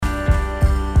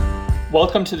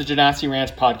Welcome to the Genasi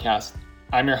Ranch podcast.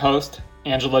 I'm your host,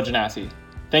 Angelo Genasi.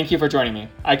 Thank you for joining me.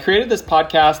 I created this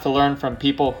podcast to learn from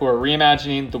people who are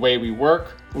reimagining the way we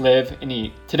work, live, and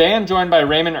eat. Today I'm joined by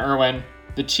Raymond Irwin,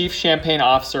 the Chief Champagne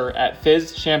Officer at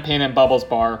Fizz Champagne and Bubbles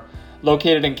Bar,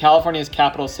 located in California's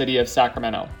capital city of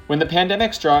Sacramento. When the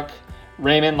pandemic struck,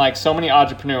 Raymond, like so many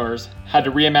entrepreneurs, had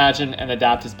to reimagine and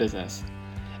adapt his business.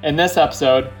 In this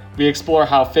episode, we explore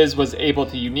how Fizz was able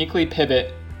to uniquely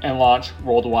pivot and launch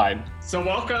worldwide. So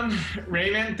welcome,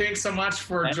 Raymond. Thanks so much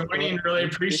for joining. Really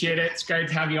appreciate it. It's great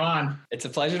to have you on. It's a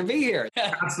pleasure to be here.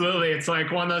 Absolutely. It's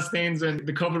like one of those things in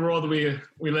the COVID world we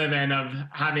live in of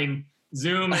having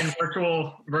Zoom and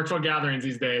virtual gatherings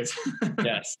these days.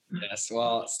 Yes.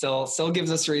 Well, still gives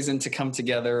us reason to come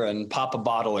together and pop a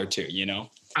bottle or two, you know?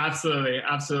 Absolutely.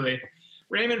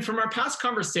 Raymond, from our past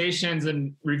conversations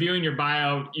and reviewing your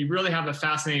bio, you really have a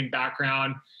fascinating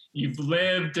background. You've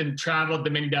lived and traveled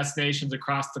to many destinations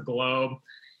across the globe.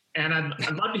 And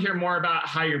I'd love to hear more about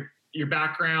how your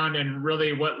background and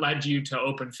really what led you to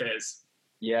open Fizz.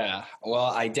 Yeah, well,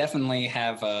 I definitely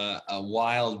have a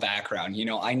wild background. You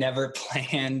know, I never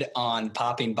planned on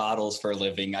popping bottles for a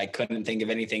living. I couldn't think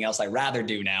of anything else I'd rather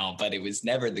do now, but it was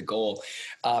never the goal.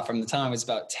 From the time I was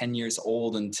about 10 years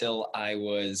old until I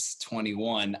was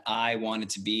 21, I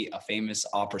wanted to be a famous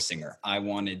opera singer. I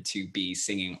wanted to be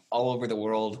singing all over the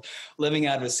world, living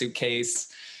out of a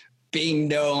suitcase, being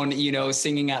known, you know,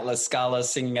 singing at La Scala,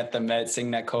 singing at the Met,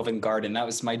 singing at Covent Garden. That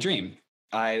was my dream.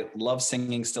 I love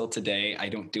singing still today. I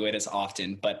don't do it as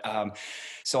often, but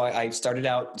so I started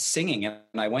out singing and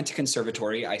I went to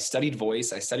conservatory. I studied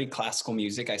voice. I studied classical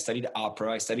music. I studied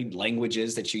opera. I studied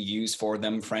languages that you use for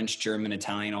them, French, German,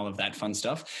 Italian, all of that fun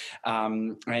stuff.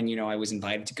 And, you know, I was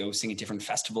invited to go sing at different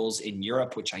festivals in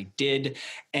Europe, which I did.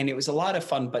 And it was a lot of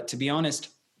fun. But to be honest,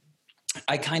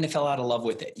 I kind of fell out of love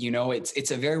with it. You know,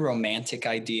 it's a very romantic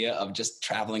idea of just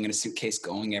traveling in a suitcase,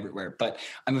 going everywhere. But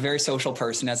I'm a very social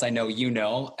person, as I know you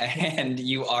know, and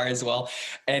you are as well.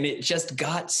 And it just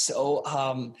got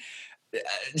so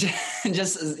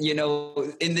just, you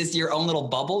know, in this your own little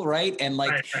bubble, right? And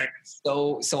like Right.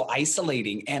 so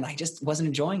isolating, and I just wasn't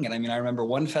enjoying it. I mean, I remember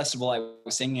one festival I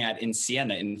was singing at in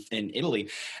Siena in Italy,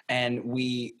 and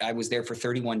I was there for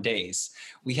 31 days.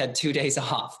 We had 2 days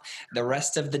off. The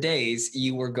rest of the days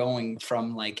you were going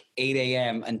from like 8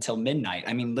 a.m. until midnight.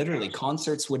 I mean, literally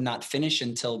concerts would not finish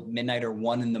until midnight or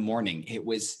 1 a.m. It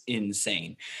was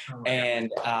insane.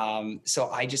 And so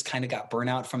I just kind of got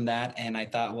burnout from that. And I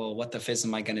thought, well, what the Fizz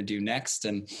am I going to do next?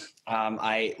 And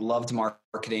I loved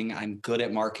marketing. I'm good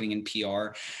at marketing and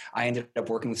PR. I ended up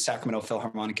working with Sacramento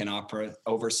Philharmonic and Opera,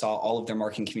 oversaw all of their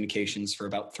marketing communications for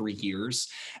about 3 years,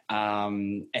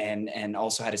 and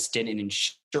also had a stint in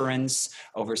insurance,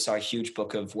 oversaw a huge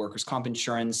book of workers' comp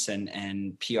insurance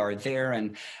and PR there.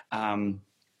 And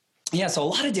yeah, so a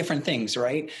lot of different things,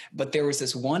 right? But there was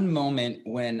this one moment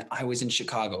when I was in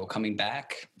Chicago coming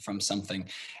back from something,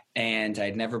 and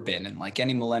I'd never been. And like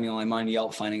any millennial, I'm on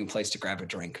Yelp finding a place to grab a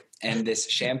drink. And this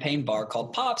champagne bar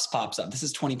called Pops pops up. This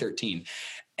is 2013.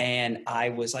 And I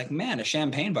was like, man, a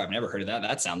champagne bar. I've never heard of that.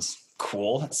 That sounds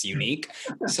cool. That's unique.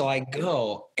 So I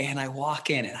go and I walk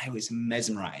in and I was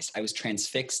mesmerized. I was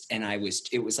transfixed, and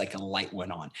it was like a light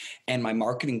went on. And my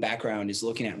marketing background is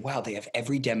looking at, wow, they have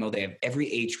every demo. They have every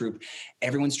age group.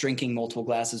 Everyone's drinking multiple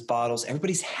glasses, bottles.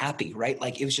 Everybody's happy, right?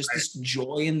 Like it was just this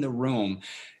joy in the room.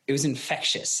 It was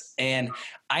infectious. And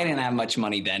I didn't have much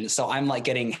money then. So I'm like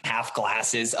getting half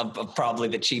glasses of probably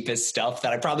the cheapest stuff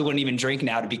that I probably wouldn't even drink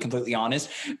now, to be completely honest.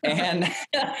 And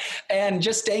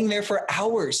just staying there for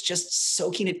hours, just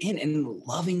soaking it in and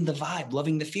loving the vibe,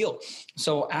 loving the feel.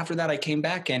 So after that, I came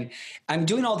back and I'm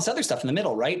doing all this other stuff in the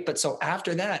middle, right? But so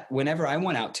after that, whenever I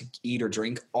went out to eat or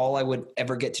drink, all I would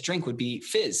ever get to drink would be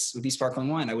Fizz, would be sparkling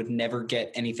wine. I would never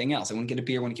get anything else. I wouldn't get a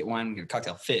beer, I wouldn't get wine, I wouldn't get a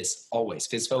cocktail. Fizz, always.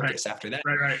 Fizz focus after that.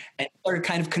 Right. And started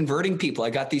kind of converting people. I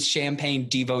got these champagne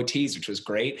devotees, which was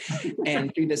great.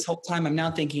 And through this whole time, I'm now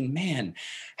thinking, man,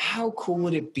 how cool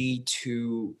would it be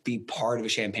to be part of a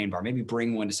champagne bar? Maybe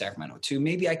bring one to Sacramento. To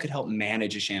maybe I could help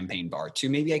manage a champagne bar. To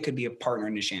maybe I could be a partner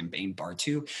in a champagne bar.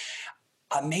 To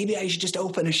maybe I should just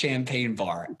open a champagne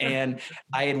bar. And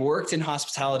I had worked in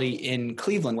hospitality in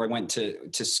Cleveland, where I went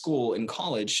to school in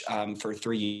college for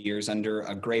 3 years under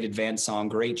a great advanced song,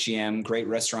 great GM, great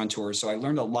restaurateur. So I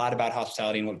learned a lot about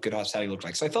hospitality and what good hospitality looked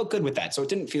like. So I felt good with that. So it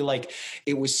didn't feel like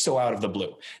it was so out of the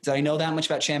blue. Did I know that much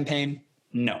about champagne?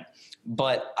 No.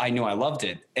 But I knew I loved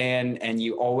it. And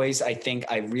you always, I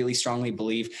really strongly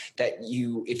believe that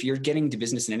if you're getting into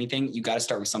business in anything, you got to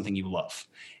start with something you love.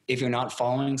 If you're not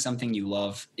following something you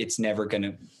love, it's never going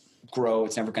to grow.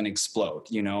 It's never going to explode,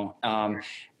 you know?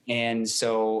 And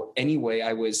so anyway,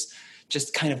 I was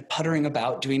just kind of puttering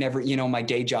about doing my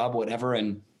day job, whatever.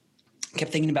 And kept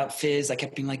thinking about Fizz. I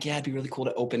kept being like, yeah, it'd be really cool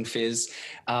to open Fizz.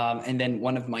 And then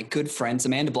one of my good friends,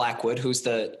 Amanda Blackwood, who's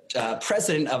the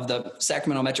president of the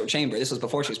Sacramento Metro Chamber. This was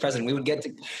before she was president. We would get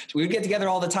together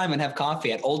all the time and have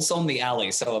coffee at Old Soul in the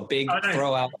Alley. So a big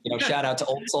throw out, shout out to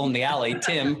Old Soul in the Alley.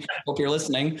 Tim, hope you're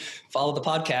listening. Follow the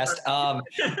podcast.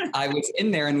 I was in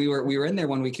there, and we were in there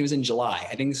one week. It was in July.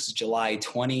 I think this was July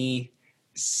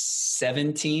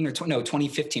 2017 or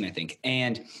 2015, I think.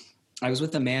 And I was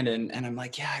with Amanda, and I'm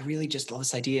like, yeah, I really just love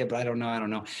this idea, but I don't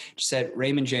know. She said,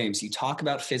 Raymond James, you talk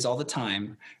about Fizz all the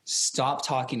time. Stop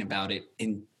talking about it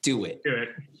and do it. Do it.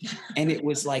 And it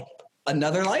was like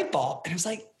another light bulb. And I was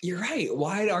like, you're right.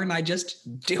 Why aren't I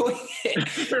just doing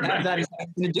it? I'm going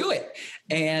to do it.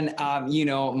 And,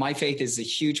 my faith is a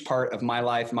huge part of my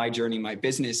life, my journey, my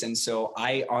business. And so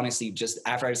I honestly just,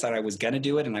 after I decided I was going to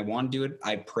do it and I want to do it,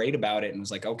 I prayed about it and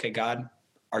was like, okay, God,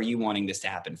 are you wanting this to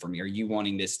happen for me? Are you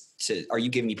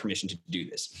giving me permission to do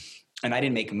this? And I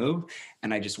didn't make a move,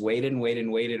 and I just waited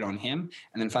on him.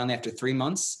 And then finally, after 3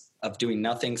 months of doing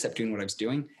nothing except doing what I was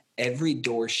doing, every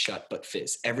door shut but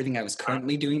Fizz. Everything I was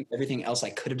currently doing, everything else I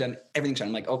could have done, everything shut.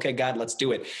 I'm like, okay, God, let's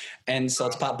do it. And so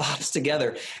let's pop bottles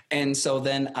together. And so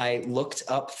then I looked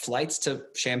up flights to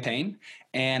Champaign,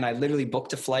 and I literally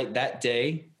booked a flight that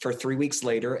day for 3 weeks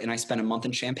later, and I spent a month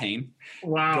in Champaign.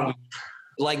 Wow.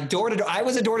 Like door to door. I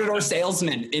was a door-to-door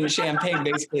salesman in Champaign,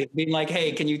 basically being like,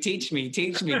 hey, can you teach me,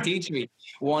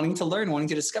 wanting to learn, wanting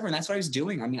to discover. And that's what I was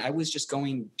doing. I mean, I was just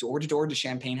going door to door to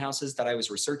Champagne houses that I was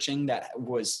researching that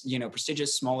was,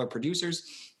 prestigious, smaller producers,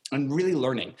 and really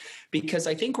learning, because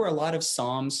I think where a lot of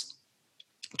somms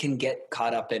can get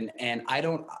caught up in, and I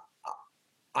don't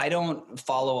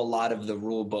follow a lot of the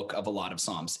rule book of a lot of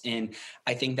somms. And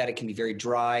I think that it can be very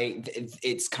dry.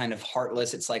 It's kind of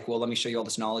heartless. It's like, well, let me show you all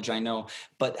this knowledge I know,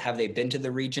 but have they been to the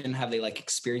region? Have they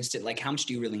experienced it? How much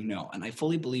do you really know? And I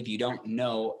fully believe you don't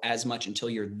know as much until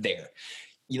you're there.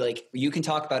 You can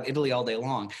talk about Italy all day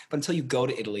long, but until you go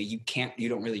to Italy, you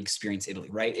don't really experience Italy,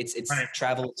 right? It's right.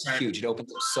 Travel is huge. It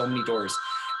opens up so many doors.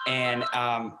 And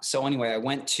so anyway, I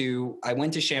went to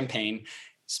Champagne,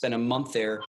 spent a month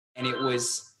there, and it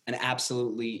was an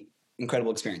absolutely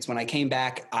incredible experience. When I came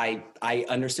back, I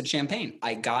understood Champagne.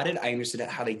 I got it. I understood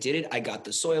how they did it. I got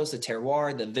the soils, the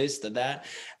terroir, the this, the that.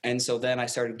 And so then I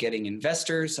started getting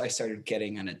investors. I started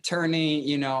getting an attorney,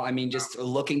 just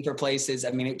looking for places.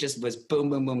 I mean, it just was boom,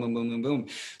 boom, boom, boom, boom, boom, boom.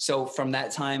 So from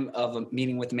that time of a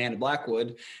meeting with Amanda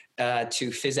Blackwood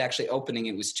to Fizz actually opening,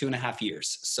 it was 2.5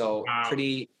 years. So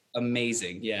Pretty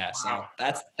amazing. Yeah. Wow.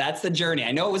 So that's the journey.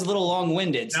 I know it was a little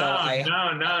long-winded.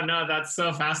 No. That's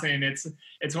so fascinating.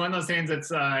 It's one of those things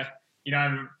that's, I've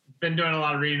been doing a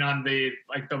lot of reading on the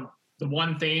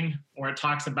one thing where it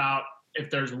talks about if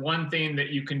there's one thing that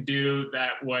you can do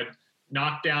that would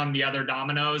knock down the other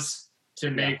dominoes to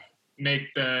make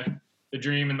the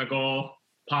dream and the goal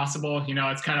possible.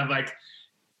 It's kind of like,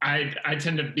 I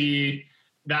tend to be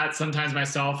that sometimes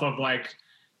myself of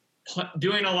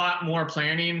doing a lot more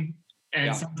planning,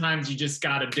 and sometimes you just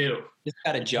got to do. You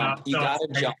got to jump. You got to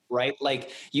jump, right?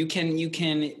 You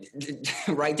can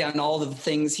write down all the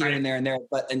things here and there,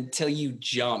 but until you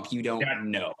jump, you don't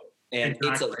know. And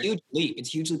It's a huge leap. It's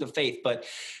a huge leap of faith. But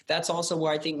that's also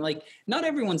where I think not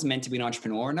everyone's meant to be an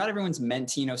entrepreneur. Not everyone's meant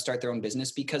to, start their own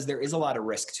business, because there is a lot of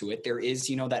risk to it. There is,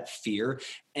 that fear.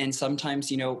 And sometimes,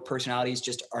 personalities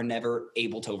just are never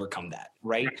able to overcome that.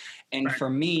 Right. And for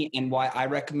me, and why I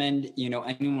recommend,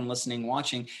 anyone listening,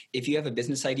 watching, if you have a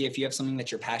business idea, if you have something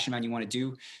that you're passionate about, you want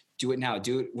to do it now.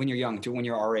 Do it when you're young. Do it when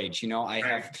you're our age.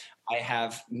 I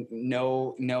have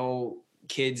no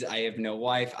kids, I have no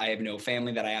wife, I have no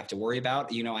family that I have to worry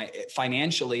about.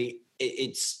 Financially,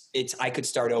 it's I could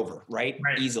start over, right?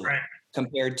 Easily,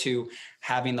 compared to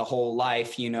having the whole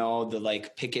life, the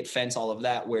picket fence, all of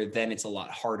that, where then it's a lot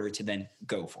harder to then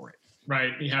go for it.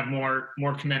 Right. You have more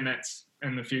commitments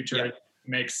in the future. Yeah. It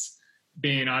makes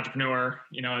being an entrepreneur,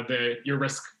 your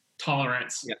risk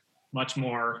tolerance much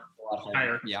more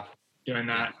higher. Yeah. Doing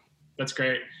that. Yeah. That's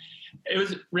great.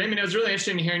 Raymond, it was really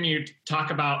interesting hearing you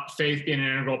talk about faith being an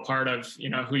integral part of,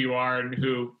 who you are and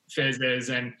who Fizz is.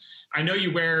 And I know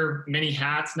you wear many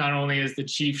hats, not only as the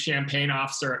chief champagne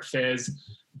officer at Fizz,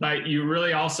 but you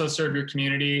really also serve your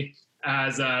community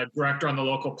as a director on the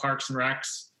local Parks and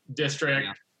Recs district.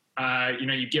 Yeah.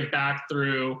 You give back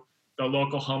through the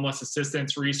local homeless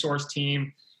assistance resource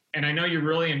team. And I know you're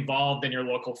really involved in your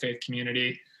local faith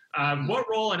community. What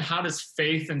role and how does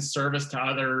faith and service to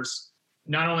others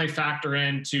not only factor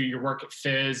into your work at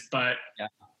Fizz, but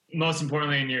most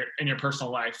importantly in your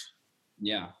personal life?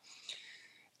 Yeah.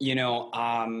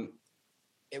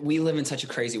 we live in such a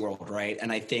crazy world, right?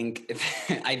 And I think,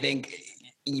 I think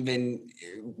even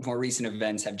more recent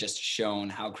events have just shown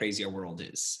how crazy our world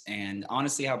is, and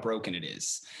honestly, how broken it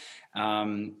is.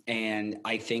 And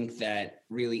I think that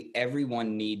really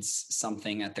everyone needs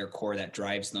something at their core that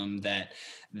drives them, that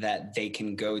they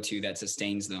can go to, that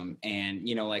sustains them. And,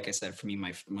 you know, like I said, for me,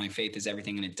 my faith is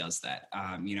everything, and it does that.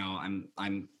 You know,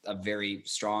 I'm a very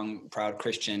strong, proud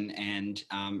Christian, and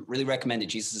really recommend it.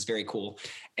 Jesus is very cool.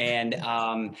 And,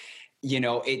 you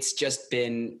know, it's just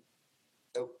been,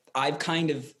 I've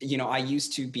kind of, you know, I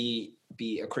used to be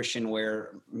a Christian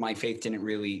where my faith didn't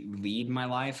really lead my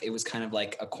life. It was kind of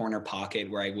like a corner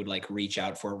pocket where I would like reach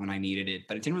out for it when I needed it,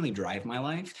 but it didn't really drive my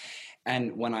life.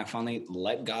 And when I finally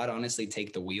let God honestly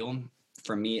take the wheel,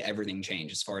 for me, everything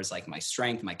changed as far as like my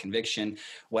strength, my conviction,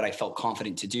 what I felt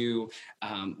confident to do,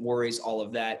 worries, all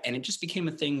of that. And it just became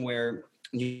a thing where,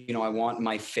 you know, I want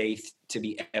my faith to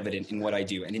be evident in what I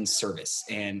do and in service.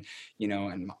 And, you know,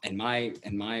 and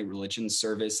my religion,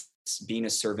 service, being a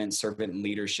servant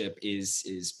leadership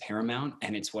is paramount.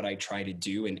 And it's what I try to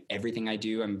do in everything I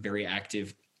do. I'm very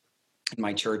active in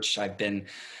my church. I've been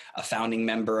a founding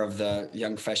member of the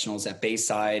Young Professionals at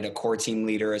Bayside, a core team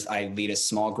leader as I lead a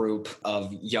small group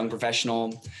of young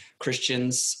professional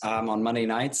Christians on Monday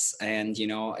nights. And, you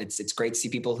know, it's great to see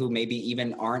people who maybe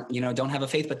even aren't, you know, don't have a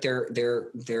faith, but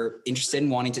they're interested in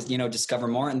wanting to, you know, discover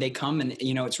more, and they come, and,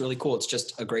 you know, it's really cool. It's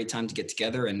just a great time to get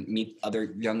together and meet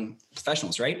other young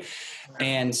professionals. Right.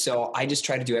 And so I just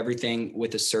try to do everything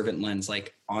with a servant lens.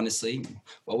 Like, honestly,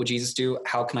 what would Jesus do?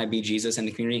 How can I be Jesus in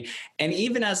the community? And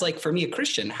even as like, for me, a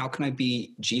Christian, how can I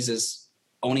be Jesus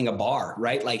owning a bar,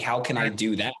 right? Like, how can I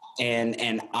do that?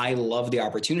 And I love the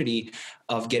opportunity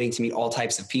of getting to meet all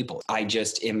types of people. I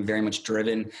just am very much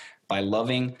driven by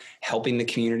loving, helping the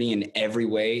community in every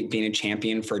way, being a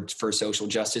champion for social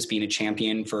justice, being a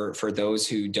champion for those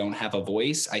who don't have a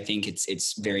voice. I think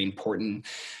it's very important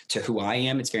to who I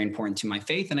am. It's very important to my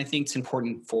faith. And I think it's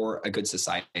important for a good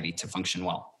society to function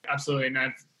well. Absolutely. And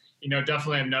I've, you know,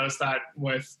 definitely have noticed that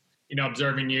with, you know,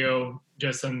 observing you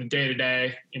just in the day to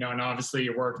day, you know, and obviously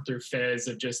your work through Fizz,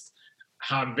 of just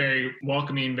how very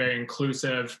welcoming, very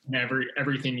inclusive in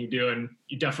everything you do. And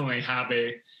you definitely have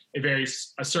a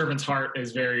servant's heart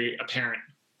is very apparent.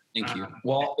 Thank you.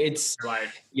 Well, it's,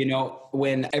 you know,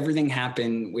 when everything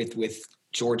happened with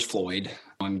George Floyd,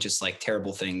 just like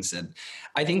terrible things. And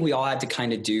I think we all had to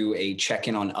kind of do a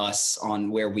check-in on us,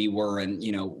 on where we were, and,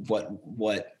 you know,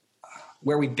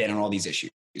 where we've been on all these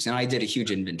issues. And I did a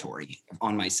huge inventory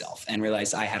on myself and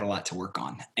realized I had a lot to work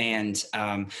on. And,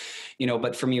 you know,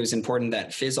 but for me, it was important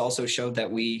that Fizz also showed that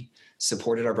we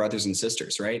supported our brothers and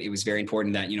sisters, right? It was very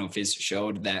important that, you know, Fizz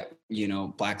showed that, you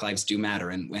know, Black lives do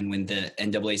matter. And when the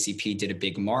NAACP did a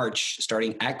big march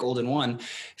starting at Golden 1,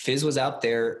 Fizz was out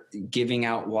there giving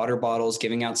out water bottles,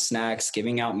 giving out snacks,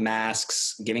 giving out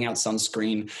masks, giving out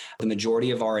sunscreen. The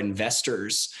majority of our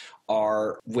investors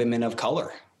are women of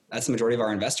color. That's the majority of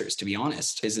our investors, to be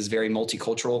honest. Fizz is very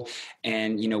multicultural.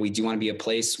 And, you know, we do want to be a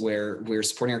place where we're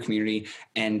supporting our community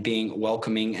and being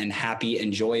welcoming and happy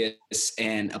and joyous,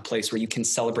 and a place where you can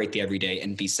celebrate the everyday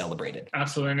and be celebrated.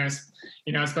 Absolutely. And,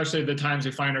 you know, especially the times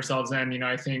we find ourselves in, you know,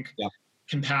 I think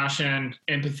compassion,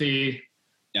 empathy,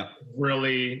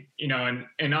 really, you know,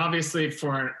 and obviously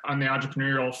on the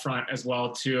entrepreneurial front as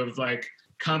well, too, of like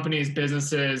companies,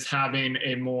 businesses having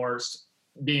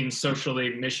being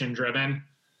socially mission driven.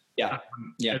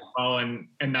 As well,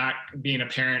 and that being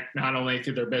apparent not only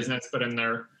through their business but in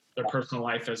their personal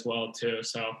life as well too.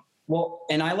 So, well,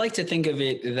 and I like to think of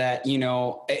it that, you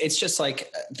know, it's just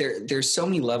like there's so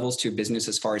many levels to business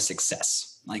as far as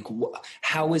success. Like,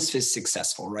 how is Fizz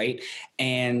successful, right?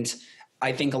 And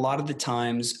I think a lot of the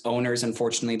times owners,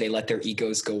 unfortunately, they let their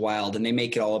egos go wild and they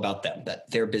make it all about them, that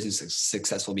their business is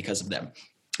successful because of them.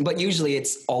 But usually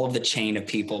it's all of the chain of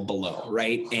people below,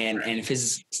 right? And if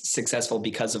it's successful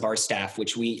because of our staff,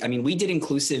 which we did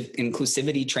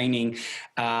inclusivity training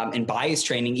and bias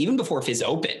training even before Fizz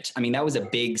opened. I mean, that was a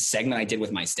big segment I did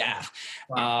with my staff.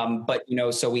 Wow. But, you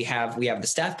know, so we have the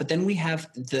staff, but then we have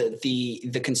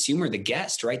the consumer, the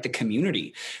guest, right? The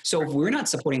community. So if we're not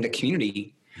supporting the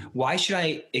community, why should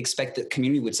I expect the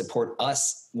community would support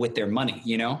us with their money,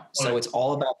 you know? So it's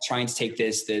all about trying to take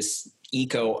this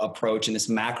eco approach and this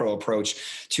macro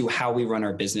approach to how we run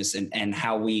our business and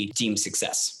how we deem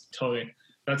success. Totally.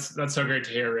 That's so great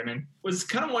to hear, Raymond. Was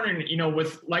kind of wondering, you know,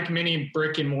 with like many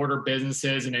brick and mortar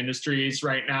businesses and industries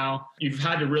right now, you've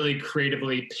had to really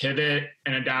creatively pivot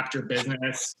and adapt your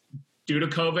business due to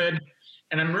COVID.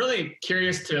 And I'm really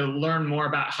curious to learn more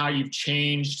about how you've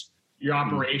changed your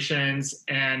operations.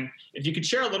 And if you could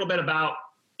share a little bit about,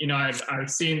 you know, I've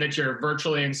seen that you're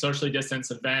virtually and socially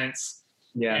distanced events.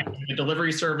 Yeah. and the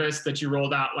delivery service that you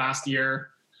rolled out last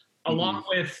year, along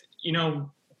with,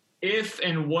 if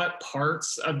and what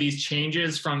parts of these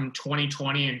changes from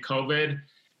 2020 and COVID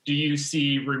do you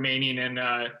see remaining in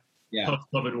a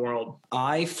post-COVID world?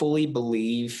 I fully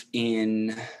believe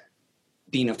in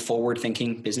being a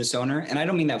forward-thinking business owner. And I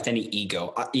don't mean that with any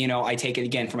ego. I take it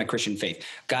again from my Christian faith.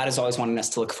 God is always wanting us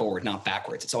to look forward, not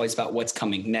backwards. It's always about what's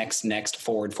coming next,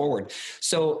 forward.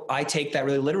 So I take that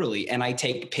really literally, and I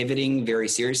take pivoting very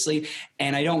seriously,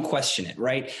 and I don't question it,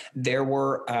 right? There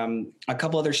were a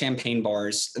couple other champagne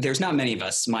bars. There's not many of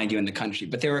us, mind you, in the country,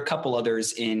 but there were a couple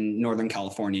others in Northern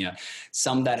California,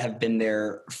 some that have been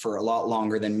there for a lot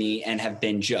longer than me and have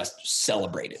been just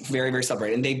celebrated, very, very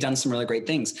celebrated. And they've done some really great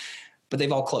things. But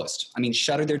they've all closed. I mean,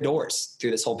 shuttered their doors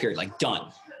through this whole period, like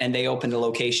done. And they opened a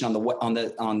location on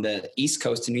the East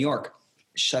Coast in New York,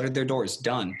 shuttered their doors,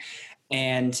 done.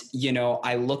 And,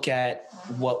 I look at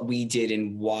what we did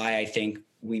and why I think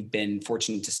we've been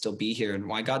fortunate to still be here and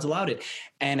why God's allowed it.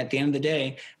 And at the end of the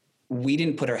day, we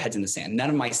didn't put our heads in the sand. None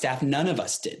of my staff, none of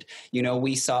us did.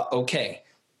 We saw, okay,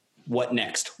 what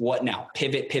next? What now?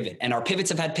 Pivot. And our pivots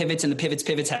have had pivots, and the pivots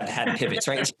have had pivots,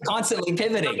 right? It's constantly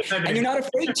pivoting, and you're not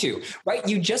afraid to, right?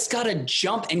 You just got to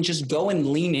jump and just go and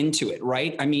lean into it,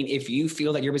 right? I mean, if you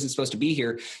feel that your business is supposed to be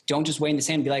here, don't just wait in the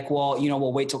sand and be like, well,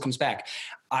 we'll wait till it comes back.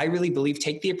 I really believe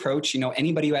take the approach,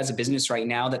 anybody who has a business right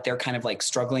now that they're kind of like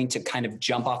struggling to kind of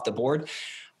jump off the board.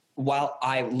 While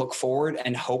I look forward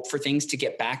and hope for things to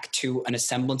get back to a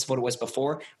semblance of what it was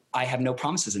before, I have no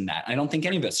promises in that. I don't think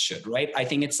any of us should, right? I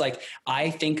think it's like, I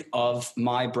think of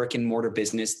my brick and mortar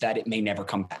business that it may never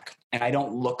come back. And I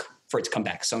don't look for it to come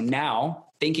back. So now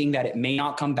thinking that it may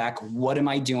not come back, what am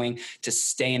I doing to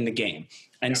stay in the game?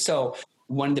 And so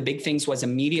one of the big things was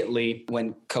immediately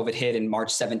when COVID hit in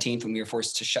March 17th, when we were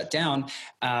forced to shut down,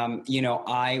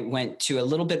 I went to a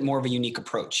little bit more of a unique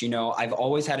approach. I've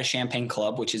always had a champagne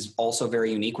club, which is also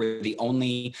very unique. We're the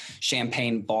only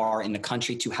champagne bar in the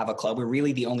country to have a club. We're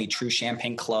really the only true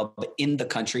champagne club in the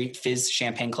country,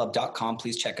 fizzchampagneclub.com.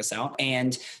 Please check us out.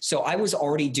 And so I was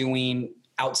already doing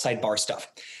outside bar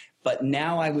stuff, but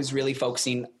now I was really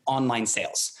focusing online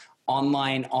sales.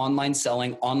 Online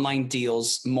selling, online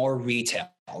deals, more retail,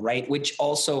 right? Which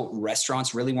also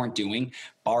restaurants really weren't doing,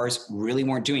 bars really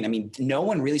weren't doing. I mean, no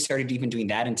one really started even doing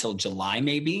that until July,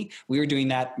 maybe. We were doing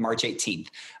that March 18th.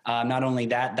 Not only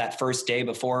that first day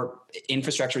before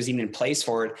infrastructure was even in place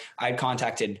for it, I'd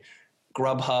contacted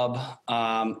Grubhub,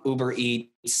 Uber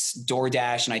Eats,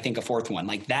 DoorDash, and I think a fourth one,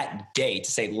 like that day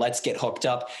to say, let's get hooked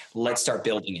up. Let's start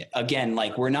building it. Again,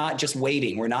 like we're not just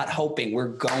waiting. We're not hoping. We're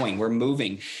going. We're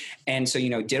moving. And so,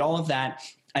 did all of that.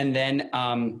 And then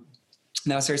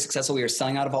that was very successful. We were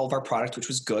selling out of all of our product, which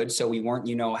was good. So we weren't,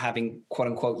 having quote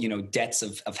unquote, debts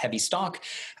of heavy stock.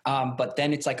 But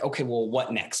then it's like, okay, well,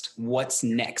 what next? What's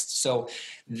next? So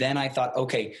then I thought,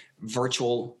 okay,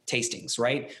 virtual tastings,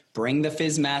 right? Bring the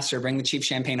Fizz Master, bring the Chief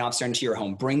Champagne Officer into your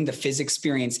home, bring the Fizz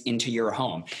experience into your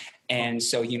home. And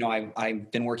so,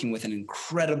 I've been working with an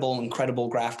incredible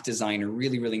graphic designer,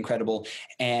 really, really incredible,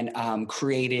 and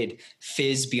created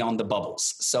Fizz Beyond the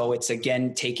Bubbles. So it's,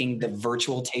 again, taking the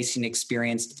virtual tasting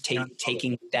experience,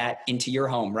 taking that into your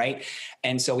home, right?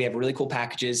 And so we have really cool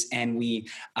packages, and we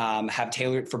have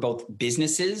tailored for both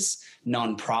businesses,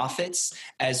 nonprofits,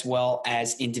 as well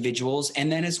as individuals,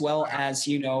 and then as well as,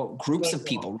 groups of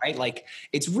people, right? Like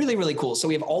it's really, really cool. So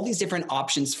we have all these different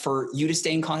options for you to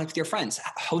stay in contact with your friends,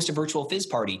 host a virtual Fizz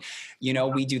party.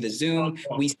 We do the Zoom.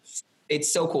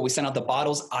 It's so cool. We send out the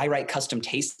bottles. I write custom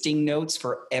tasting notes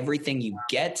for everything you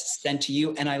get sent to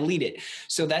you, and I lead it.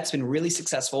 So that's been really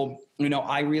successful.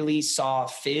 I really saw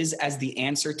Fizz as the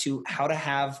answer to how to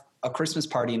have a Christmas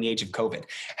party in the age of COVID,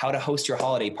 how to host your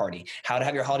holiday party, how to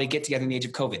have your holiday get together in the age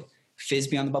of COVID. Fizz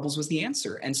Beyond the Bubbles was the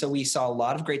answer. And so we saw a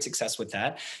lot of great success with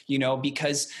that,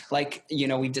 because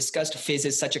we've discussed Fizz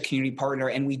is such a community partner,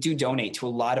 and we do donate to a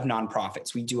lot of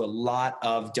nonprofits. We do a lot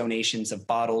of donations of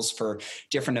bottles for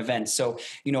different events. So,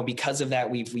 because of that,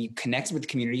 we connected with the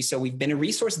community. So we've been a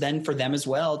resource then for them as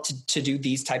well to do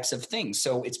these types of things.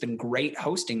 So it's been great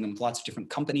hosting them with lots of different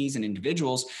companies and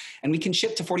individuals, and we can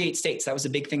ship to 48 states. That was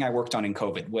a big thing I worked on in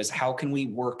COVID, was how can we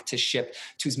work to ship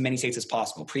to as many states as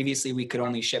possible? Previously, we could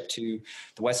only ship to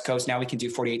the West Coast. Now we can do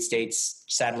 48 states.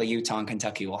 Sadly, Utah and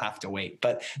Kentucky will have to wait.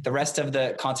 But the rest of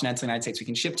the continental United States we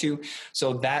can ship to.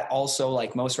 So that also,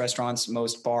 like most restaurants,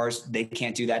 most bars, they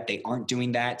can't do that. They aren't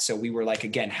doing that. So we were like,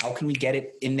 again, how can we get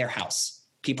it in their house?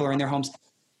 People are in their homes.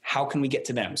 How can we get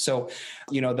to them? So,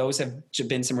 those have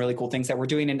been some really cool things that we're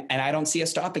doing. And I don't see us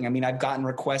stopping. I mean, I've gotten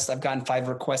 5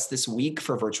 requests this week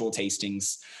for virtual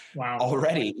tastings. Wow.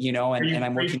 Already, and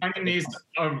I'm working. Are you finding these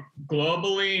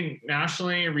globally,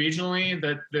 nationally, regionally?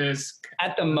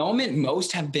 At the moment,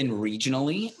 most have been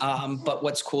regionally. But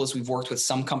what's cool is we've worked with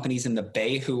some companies in the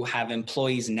Bay who have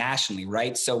employees nationally,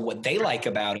 right? So what they like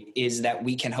about it is that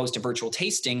we can host a virtual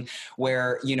tasting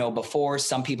where, before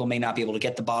some people may not be able to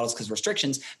get the bottles because of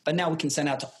restrictions, but now we can send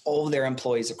out to all of their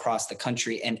employees across the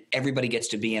country, and everybody gets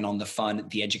to be in on the fun,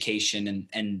 the education,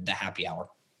 and the happy hour.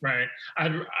 Right.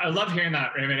 I love hearing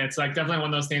that, Raymond. It's like definitely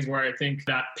one of those things where I think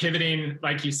that pivoting,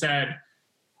 like you said,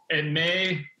 it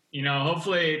may,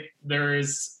 hopefully there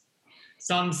is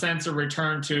some sense of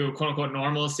return to quote unquote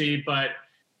normalcy, but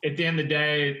at the end of the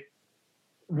day,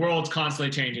 world's constantly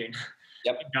changing.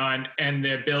 Yep. And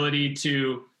the ability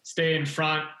to stay in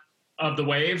front of the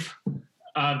wave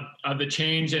of the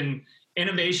change and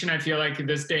innovation, I feel like in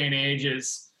this day and age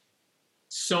is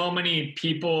so many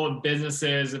people and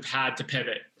businesses have had to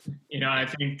pivot. I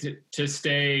think to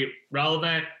stay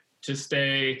relevant, to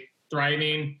stay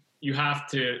thriving, you have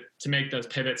to make those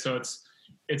pivots. So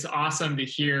it's awesome to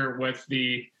hear with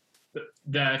the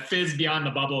fizz beyond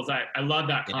the bubbles. I love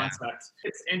that concept. Yeah.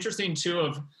 It's interesting too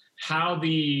of how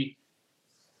the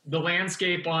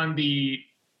landscape on the,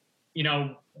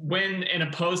 when in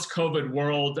a post-COVID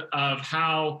world of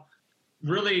how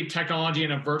really technology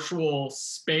in a virtual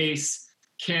space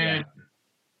can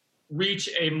reach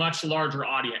a much larger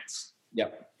audience.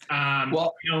 Yep.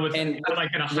 With like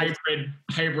in a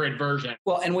hybrid version.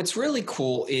 Well, and what's really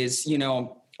cool is,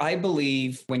 I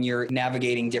believe when you're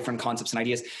navigating different concepts and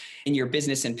ideas in your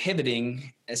business and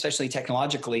pivoting, especially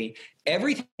technologically,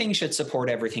 everything should support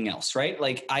everything else, right?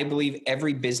 Like I believe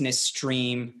every business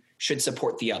stream should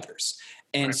support the others.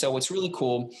 And so what's really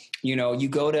cool, you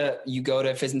go to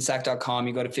fizzandsack.com,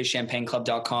 you go to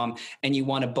fizzchampagneclub.com, and you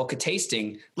want to book a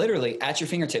tasting literally at your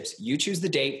fingertips. You choose the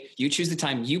date, you choose the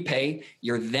time, you pay,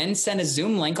 you're then sent a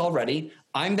Zoom link already.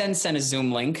 I'm then sent a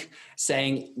Zoom link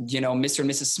saying, Mr.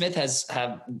 and Mrs. Smith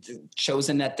have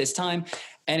chosen at this time.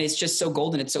 And it's just so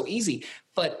golden. It's so easy.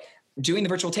 But doing the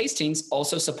virtual tastings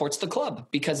also supports the club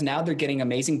because now they're getting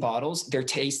amazing bottles. They're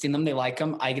tasting them. They like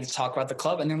them. I get to talk about the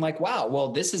club and they're like, wow, well,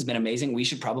 this has been amazing. We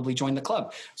should probably join the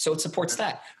club. So it supports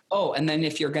that. Oh, and then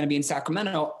if you're going to be in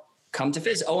Sacramento, come to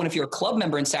Fizz. Oh, and if you're a club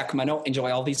member in Sacramento, enjoy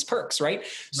all these perks, right?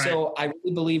 So I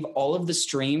really believe all of the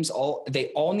streams, they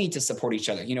all need to support each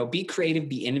other. Be creative,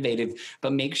 be innovative,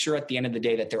 but make sure at the end of the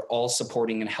day that they're all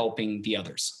supporting and helping the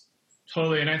others.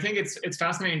 Totally. And I think it's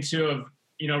fascinating too of,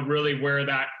 really where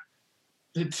that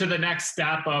to the next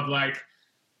step of like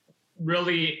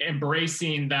really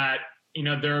embracing that,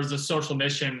 there's a social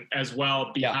mission as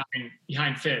well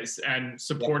behind Fizz and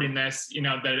supporting this,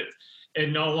 that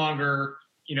it no longer,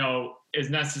 is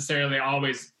necessarily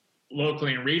always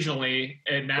locally and regionally.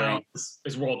 It now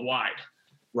is worldwide.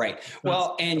 Right.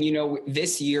 Well, and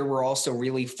this year we're also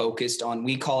really focused on,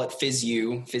 we call it Fizz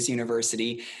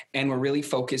University, and we're really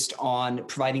focused on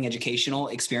providing educational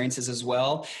experiences as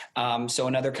well. So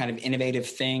another kind of innovative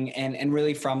thing, and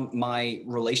really from my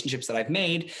relationships that I've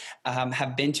made,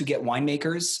 have been to get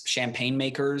winemakers, champagne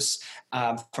makers,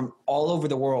 from all over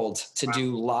the world to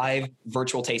do live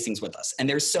virtual tastings with us. And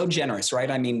they're so generous, right?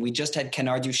 I mean, we just had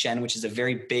Canard Duchesne, which is a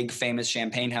very big, famous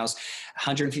champagne house,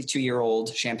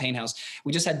 152-year-old champagne house.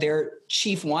 We just had their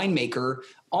chief winemaker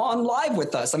on live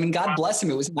with us. I mean, God bless him.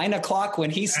 It was 9:00 when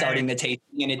he's starting the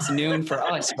tasting and it's noon for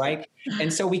us, right?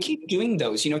 And so we keep doing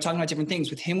those, talking about different things.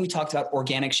 With him, we talked about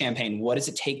organic champagne. What does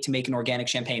it take to make an organic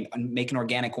champagne, make an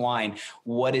organic wine?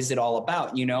 What is it all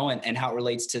about, and how it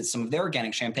relates to some of their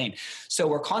organic champagne. So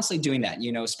we're constantly doing that,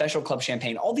 special club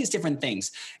champagne, all these different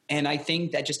things. And I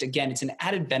think that just, again, it's an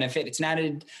added benefit. It's an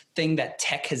added thing that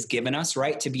tech has given us,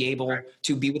 right? To be able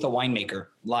to be with a winemaker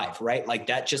live, right? Like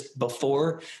that just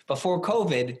before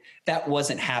COVID, that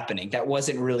wasn't happening. That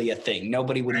wasn't really a thing.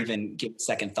 Nobody would even give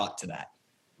second thought to that.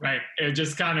 Right. It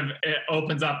just it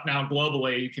opens up now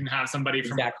globally. You can have somebody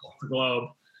from the globe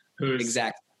who's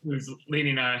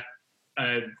leading a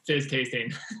Fizz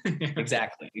tasting.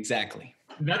 Exactly.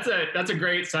 That's a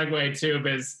great segue too,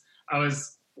 because I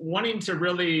was wanting to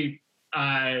really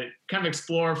kind of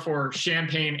explore for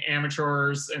champagne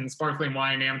amateurs and sparkling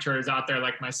wine amateurs out there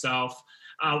like myself.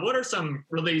 What are some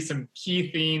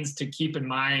key themes to keep in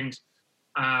mind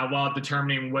while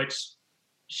determining which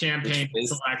champagne to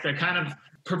select? That kind of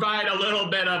provide a little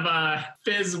bit of a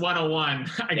Fizz 101,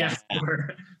 I guess.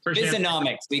 For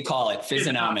Fizzonomics, we call it.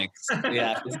 Fizzonomics.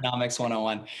 Fizzonomics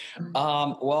 101.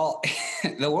 Well,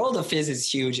 the world of Fizz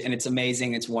is huge and it's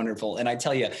amazing. It's wonderful. And I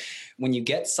tell you, when you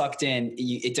get sucked in,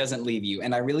 it doesn't leave you.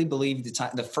 And I really believe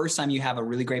the first time you have a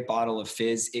really great bottle of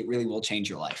fizz, it really will change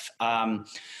your life.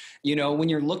 You know, when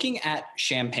you're looking at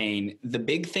champagne, the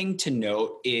big thing to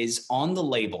note is on the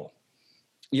label,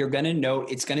 you're going to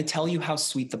note, it's going to tell you how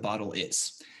sweet the bottle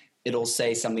is. It'll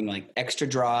say something like extra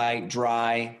dry,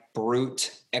 dry,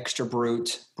 brut, extra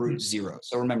brut, brut zero.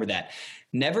 So remember that.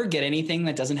 Never get anything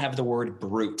that doesn't have the word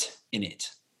brut in it.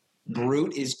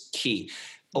 Brut is key.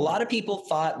 A lot of people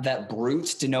thought that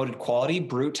brut denoted quality.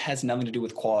 Brut has nothing to do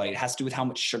with quality. It has to do with how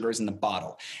much sugar is in the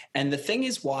bottle. And the thing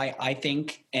is why I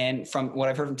think, and from what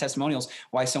I've heard from testimonials,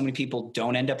 why so many people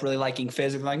don't end up really liking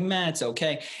fizz, or like, man, it's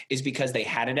okay, is because they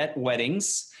had it at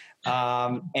weddings.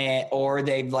 Or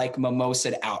they've like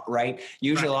mimosa'd out, right?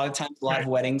 Usually a lot of times, a lot of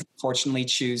weddings, fortunately,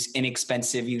 choose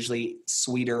inexpensive, usually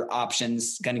sweeter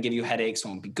options, going to give you headaches,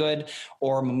 won't be good.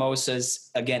 Or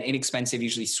mimosas, again, inexpensive,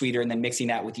 usually sweeter, and then mixing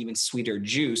that with even sweeter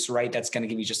juice, right? That's going to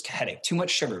give you just a headache. Too much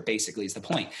sugar, basically, is the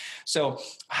point. So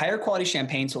higher quality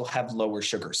champagnes will have lower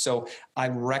sugar. So I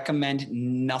recommend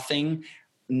nothing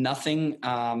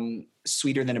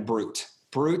sweeter than a brut.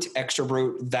 Brut, extra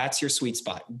brut, that's your sweet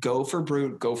spot. Go for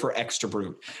brut, go for extra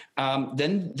brut.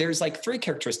 Then there's like 3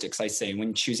 characteristics I say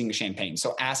when choosing a champagne.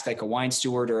 So ask like a wine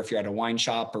steward, or if you're at a wine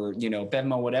shop, or, you know,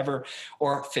 Bevmo, whatever,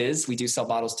 or Fizz. We do sell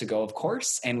bottles to go, of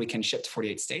course, and we can ship to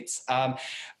 48 states.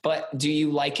 But do you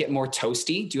like it more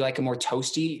toasty? Do you like a more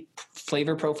toasty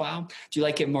flavor profile? Do you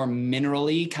like it more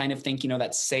minerally? Kind of think, you know,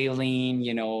 that saline,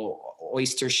 you know,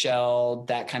 oyster shell,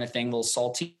 that kind of thing, a little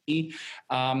salty?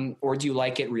 Or do you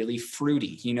like it really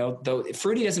fruity? You know, though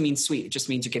fruity doesn't mean sweet. It just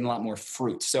means you're getting a lot more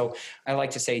fruit. So I like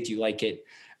to say, do you like it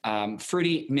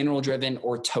fruity, mineral driven,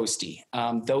 or toasty?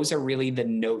 Those are really the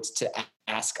notes to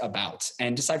ask about,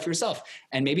 and decide for yourself.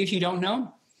 And maybe if you don't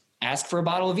know, ask for a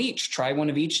bottle of each, try one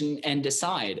of each, and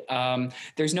decide.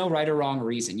 There's no right or wrong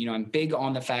reason. You know, I'm big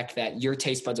on the fact that your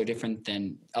taste buds are different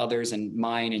than others, and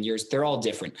mine and yours, they're all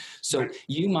different. So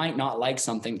you might not like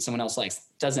something that someone else likes.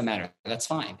 Doesn't matter. That's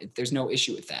fine. There's no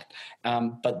issue with that.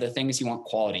 But the thing is, you want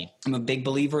quality. I'm a big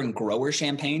believer in grower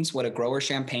champagnes. What a grower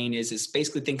champagne is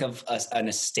basically think of an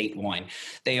estate wine.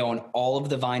 They own all of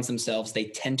the vines themselves. They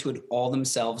tend to it all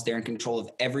themselves. They're in control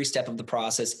of every step of the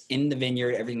process, in the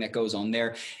vineyard, everything that goes on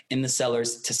there, in the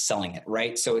cellars, to selling it,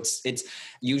 right? So it's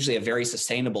usually a very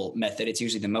sustainable method. It's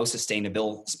usually the most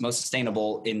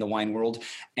sustainable in the wine world.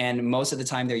 And most of the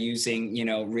time they're using, you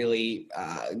know, really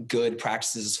good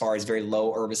practices as far as very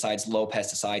low herbicides, low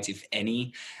pesticides, if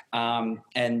any.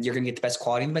 And you're going to get the best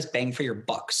quality and the best bang for your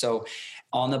buck. So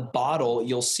on the bottle,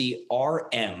 you'll see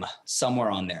RM somewhere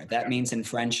on there. That means in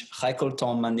French,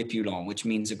 récoltant manipulant, which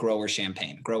means a grower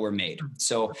champagne, grower made.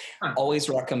 So always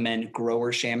recommend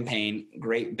grower champagne,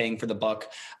 great bang for the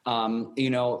buck. You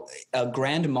know, a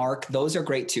Grand Marque, those are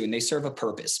great too, and they serve a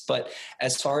purpose. But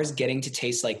as far as getting to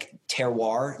taste like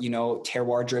terroir, you know,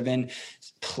 terroir driven,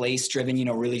 place driven, you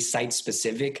know, really site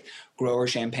specific, grower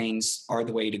champagnes are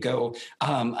the way to go.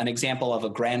 An example of a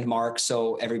Grand Marque,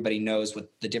 so everybody knows what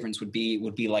the difference would be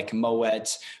like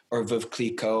Moet or Veuve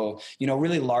Clicquot, you know,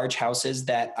 really large houses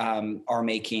that are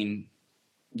making,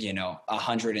 you know,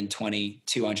 120,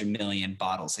 200 million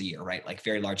bottles a year, right? Like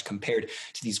very large compared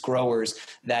to these growers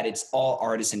that it's all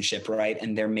artisanship, right?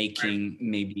 And they're making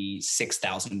maybe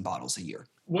 6,000 bottles a year.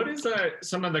 What is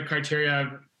some of the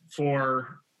criteria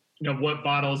for, you know, what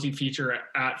bottles you feature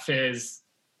at Fizz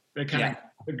that kind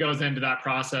of goes into that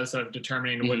process of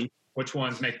determining which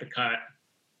ones make the cut?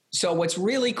 So what's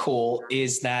really cool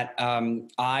is that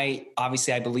I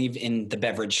believe in the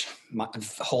beverage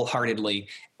wholeheartedly.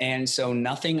 And so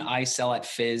nothing I sell at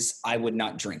Fizz, I would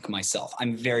not drink myself.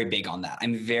 I'm very big on that.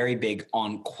 I'm very big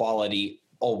on quality,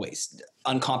 always,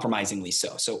 uncompromisingly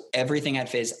so. So everything at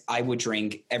Fizz I would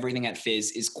drink. Everything at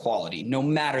Fizz is quality, no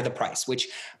matter the price, which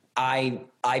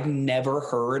I've never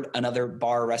heard another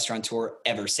bar or restaurateur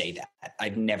ever say that.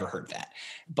 I've never heard that,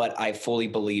 but I fully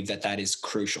believe that that is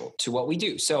crucial to what we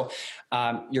do. So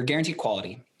you're guaranteed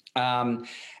quality,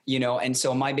 you know, and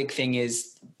so my big thing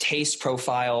is taste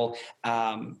profile,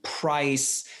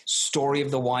 price, story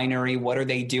of the winery. What are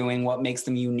they doing? What makes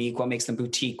them unique? What makes them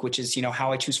boutique, which is, you know,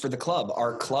 how I choose for the club.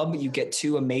 Our club, you get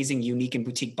 2 amazing, unique and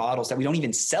boutique bottles that we don't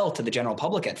even sell to the general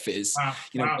public at Fizz,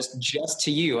 just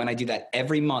to you. And I do that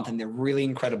every month, and they're really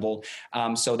incredible.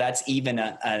 So that's even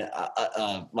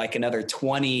like another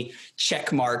 20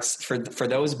 check marks for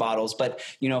those bottles. But,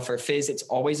 you know, for Fizz, it's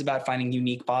always about finding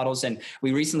unique bottles. And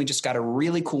we recently just got a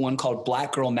really cool one called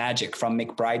Black Girl Magic from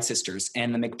McBride Sisters.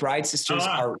 And the McBride Sisters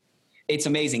it's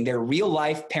amazing. They're real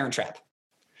life Parent Trap.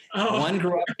 One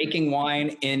grew up making wine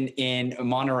in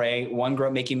Monterey. One grew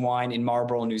up making wine in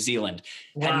Marlborough, New Zealand.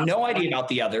 Had no idea about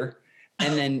the other.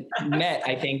 and then met,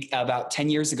 I think, about 10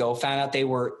 years ago, found out they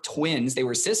were twins, they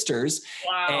were sisters.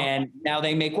 Wow. And now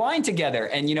they make wine together.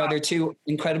 And, you know, they're two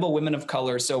incredible women of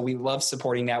color. So we love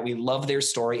supporting that. We love their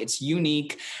story. It's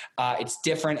unique. It's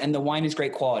different. And the wine is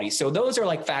great quality. So those are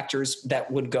like factors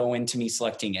that would go into me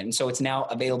selecting it. And so it's now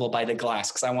available by the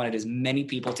glass because I wanted as many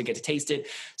people to get to taste it,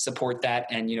 support that,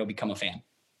 and, you know, become a fan.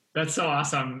 That's so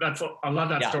awesome. I love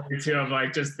that story too, of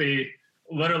like just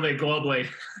literally globally.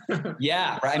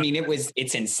 Yeah. Right. I mean,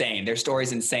 it's insane. Their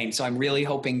story's insane. So I'm really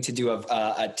hoping to do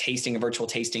a virtual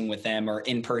tasting with them, or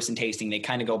in-person tasting. They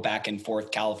kind of go back and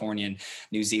forth, California and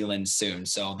New Zealand soon.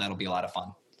 So that'll be a lot of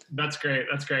fun. That's great.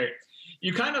 That's great.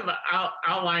 You kind of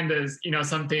outlined as, you know,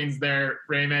 some things there,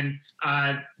 Raymond, but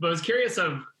I was curious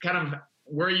of kind of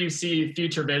where you see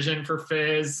future vision for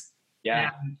Fizz.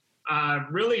 Yeah. And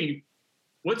really,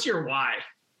 what's your why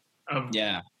of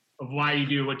why you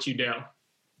do what you do?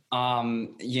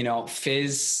 You know,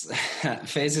 Fizz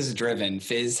is driven.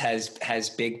 Fizz has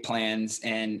big plans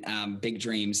and big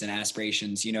dreams and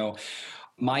aspirations. You know,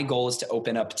 my goal is to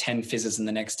open up 10 Fizzes in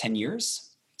the next 10 years.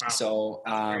 Wow. So,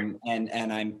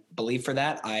 and I believe for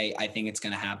that, I think it's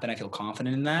going to happen. I feel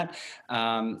confident in that.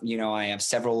 You know, I have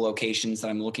several locations that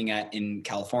I'm looking at in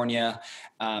California,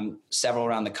 several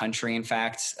around the country. In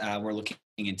fact, we're looking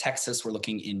in Texas, we're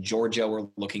looking in Georgia, we're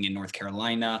looking in North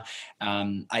Carolina.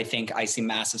 I think I see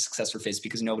massive success for Fizz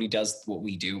because nobody does what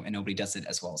we do and nobody does it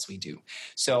as well as we do.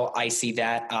 So I see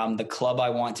that. The club I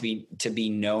want to be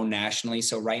known nationally.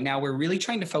 So right now we're really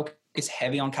trying to focus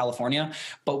heavy on California,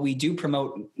 but we do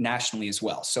promote nationally as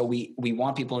well. So we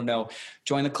want people to know,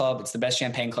 join the club. It's the best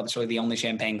champagne club. It's really the only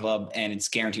champagne club, and it's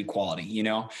guaranteed quality, you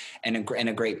know, and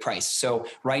a great price. So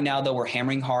right now though, we're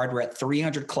hammering hard. We're at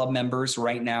 300 club members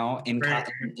right now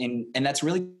and that's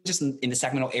really just in the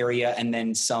Sacramento area and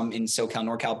then some in SoCal,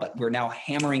 NorCal, but we're now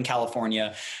hammering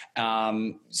California.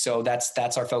 So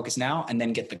that's our focus now, and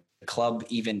then get the club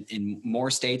even in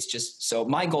more states. So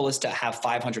my goal is to have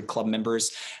 500 club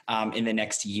members in the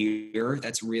next year.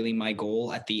 That's really my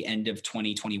goal at the end of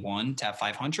 2021, to have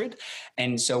 500.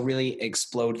 And so really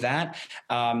explode that.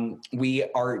 We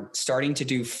are starting to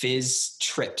do Fizz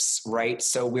trips, right?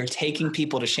 So we're taking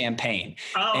people to Champagne,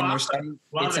 and we're starting.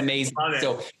 It's amazing.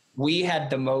 So we had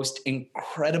the most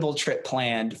incredible trip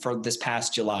planned for this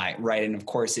past July, right? And of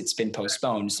course it's been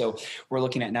postponed. So we're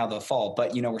looking at now the fall,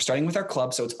 but you know, we're starting with our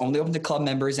club. So it's only open to club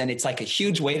members, and it's like a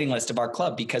huge waiting list of our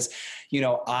club because, you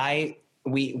know,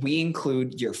 we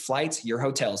include your flights, your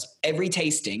hotels, every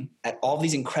tasting at all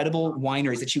these incredible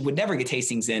wineries that you would never get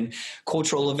tastings in,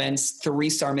 cultural events,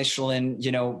 3-star Michelin,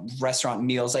 you know, restaurant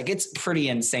meals. Like, it's pretty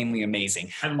insanely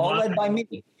amazing. All led by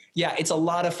me. Yeah, it's a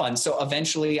lot of fun. So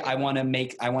eventually I want to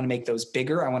make those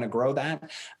bigger. I want to grow that.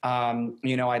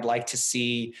 You know, I'd like to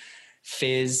see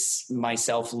Fizz,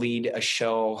 myself, lead a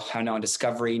show, I don't know, on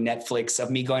Discovery, Netflix,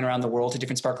 of me going around the world to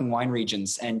different sparkling wine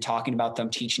regions and talking about them,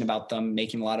 teaching about them,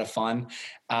 making a lot of fun.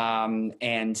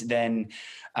 And then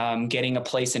getting a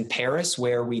place in Paris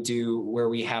where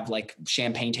we have like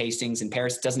champagne tastings in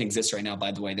Paris. It doesn't exist right now,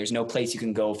 by the way. There's no place you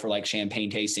can go for like champagne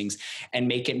tastings, and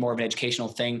make it more of an educational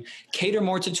thing. Cater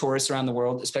more to tourists around the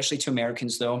world, especially to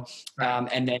Americans though.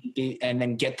 And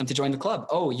then get them to join the club.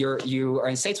 Oh, you are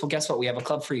in the States. Well, guess what? We have a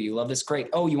club for you. You love this. Great.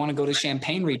 Oh, you want to go to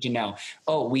Champagne region now?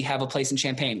 Oh, we have a place in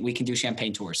Champagne. We can do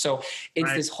champagne tours. So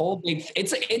it's this whole big,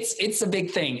 it's a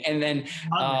big thing. And then,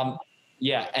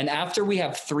 yeah. And after we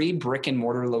have 3 brick and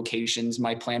mortar locations,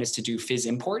 my plan is to do Fizz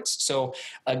imports. So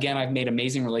again, I've made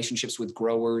amazing relationships with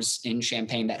growers in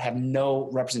Champagne that have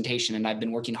no representation, and I've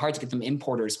been working hard to get them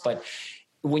importers. But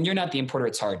when you're not the importer,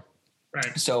 it's hard.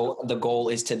 Right. So the goal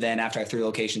is to then, after I have 3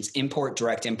 locations,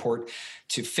 direct import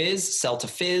to Fizz, sell to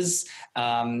Fizz,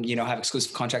 you know, have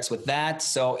exclusive contracts with that.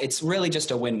 So it's really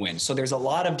just a win-win. So there's a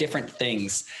lot of different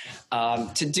things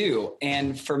to do.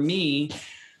 And for me,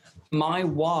 my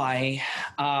why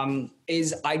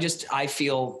is I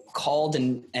feel called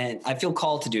and I feel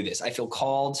called to do this. I feel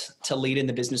called to lead in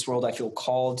the business world. I feel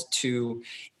called to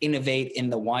innovate in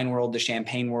the wine world, the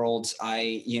champagne world.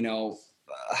 I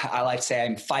like to say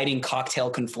I'm fighting cocktail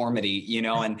conformity, you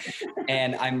know,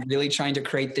 and I'm really trying to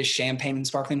create this champagne and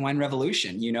sparkling wine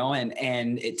revolution, you know, and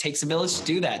it takes a village to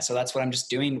do that. So that's what I'm just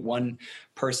doing, one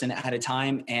person at a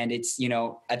time. And it's, you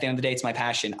know, at the end of the day, it's my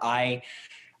passion.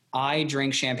 I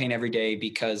drink champagne every day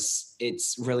because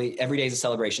it's really, every day is a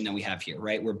celebration that we have here,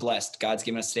 right? We're blessed. God's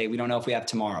given us today. We don't know if we have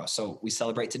tomorrow. So we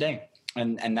celebrate today.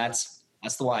 And that's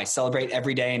the why. Celebrate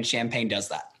every day, and champagne does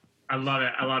that. I love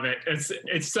it. I love it.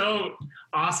 It's so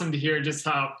awesome to hear just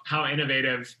how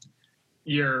innovative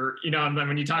you're, you know, and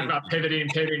when you talk about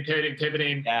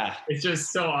pivoting. Yeah. It's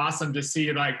just so awesome to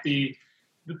see like the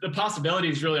the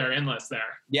possibilities really are endless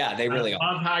there. Yeah, they really are.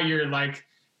 I love how you're like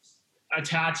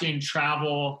attaching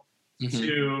travel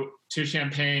to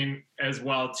Champaign as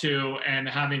well too, and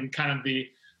having kind of the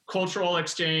cultural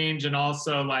exchange and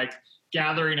also like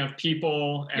gathering of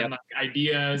people and like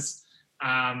ideas.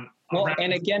 Well,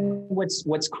 and again,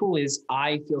 what's cool is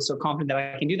I feel so confident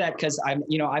that I can do that because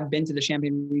I've been to the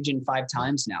Champaign region 5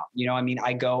 times now.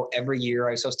 I go every year.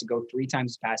 I was supposed to go 3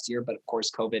 times this past year, but of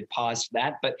course COVID paused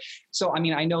that. But so,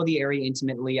 I know the area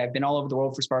intimately. I've been all over the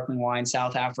world for sparkling wine,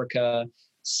 South Africa,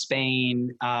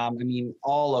 Spain,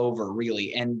 all over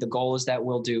really. And the goal is that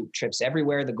we'll do trips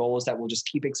everywhere. The goal is that we'll just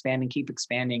keep expanding.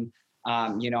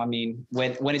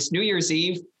 When it's New Year's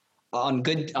Eve, on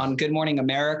Good Morning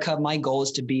America, my goal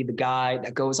is to be the guy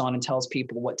that goes on and tells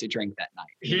people what to drink that night.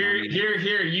 Here.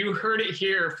 You heard it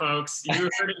here, folks. You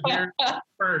heard it here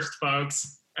first,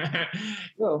 folks.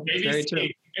 Oh, very true.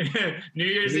 New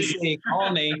Year's Eve.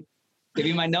 Call me. Give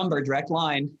you my number, direct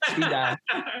line. Speed dial.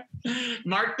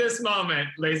 Mark this moment,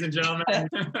 ladies and gentlemen.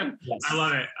 Yes. I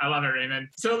love it, Raymond.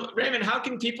 So, Raymond, how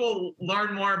can people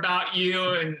learn more about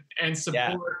you and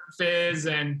support Fizz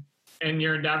and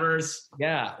your endeavors?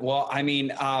 Yeah, well,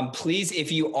 please,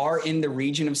 if you are in the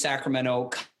region of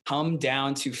Sacramento, come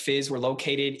down to Fizz. We're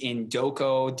located in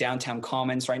Doco, downtown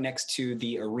Commons, right next to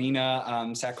the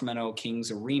arena, Sacramento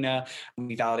Kings Arena.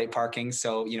 We validate parking,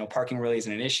 so parking really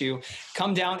isn't an issue.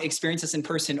 Come down, experience us in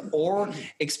person, or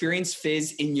experience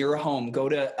Fizz in your home. Go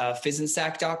to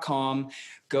fizzandsac.com.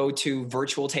 Go to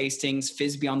virtual tastings,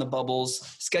 Fizz Beyond the Bubbles,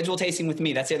 schedule tasting with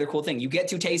me. That's the other cool thing. You get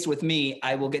to taste with me.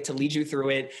 I will get to lead you through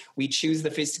it. We choose the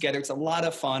Fizz together. It's a lot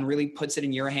of fun, really puts it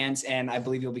in your hands. And I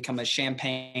believe you'll become a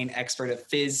champagne expert, a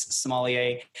Fizz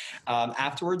sommelier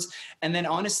afterwards. And then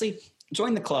honestly,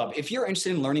 join the club. If you're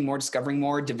interested in learning more, discovering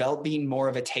more, developing more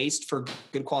of a taste for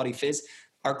good quality Fizz,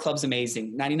 our club's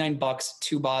amazing. $99,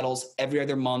 2 bottles every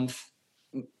other month.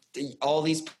 All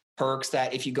these perks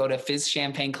that if you go to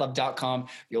fizzchampagneclub.com,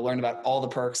 you'll learn about all the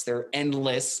perks. They're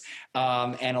endless,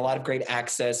 and a lot of great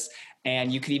access.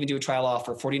 And you could even do a trial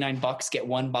offer, $49, get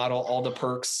 1 bottle, all the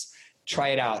perks. Try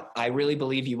it out. I really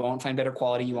believe you won't find better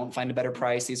quality. You won't find a better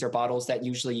price. These are bottles that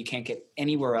usually you can't get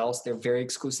anywhere else. They're very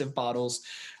exclusive bottles.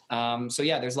 So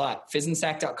yeah, there's a lot.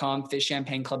 Fizzandsac.com,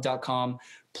 fizzchampagneclub.com.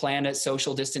 Plan a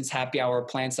social distance happy hour.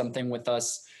 Plan something with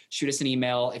us. Shoot us an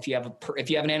email if you have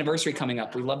an anniversary coming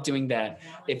up. We love doing that.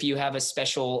 If you have a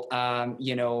special,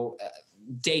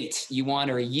 date you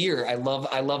want or a year, I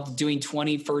love doing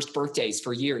 21st birthdays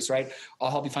for years. Right?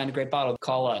 I'll help you find a great bottle.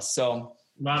 Call us. So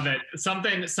love it.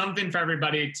 Something for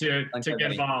everybody to get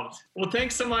involved. Well,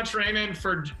 thanks so much, Raymond,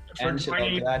 for joining the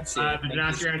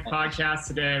Janassi Ranch podcast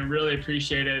today. I really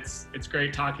appreciate it. It's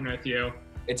great talking with you.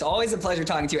 It's always a pleasure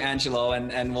talking to you, Angelo.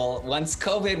 And once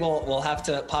COVID, we'll have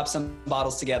to pop some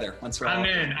bottles together. Once we're I'm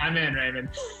in, Raymond.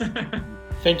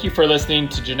 Thank you for listening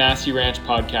to Janassi Ranch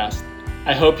podcast.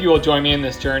 I hope you will join me in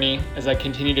this journey as I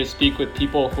continue to speak with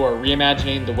people who are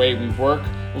reimagining the way we work,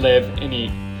 live, and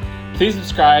eat. Please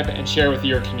subscribe and share with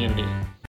your community.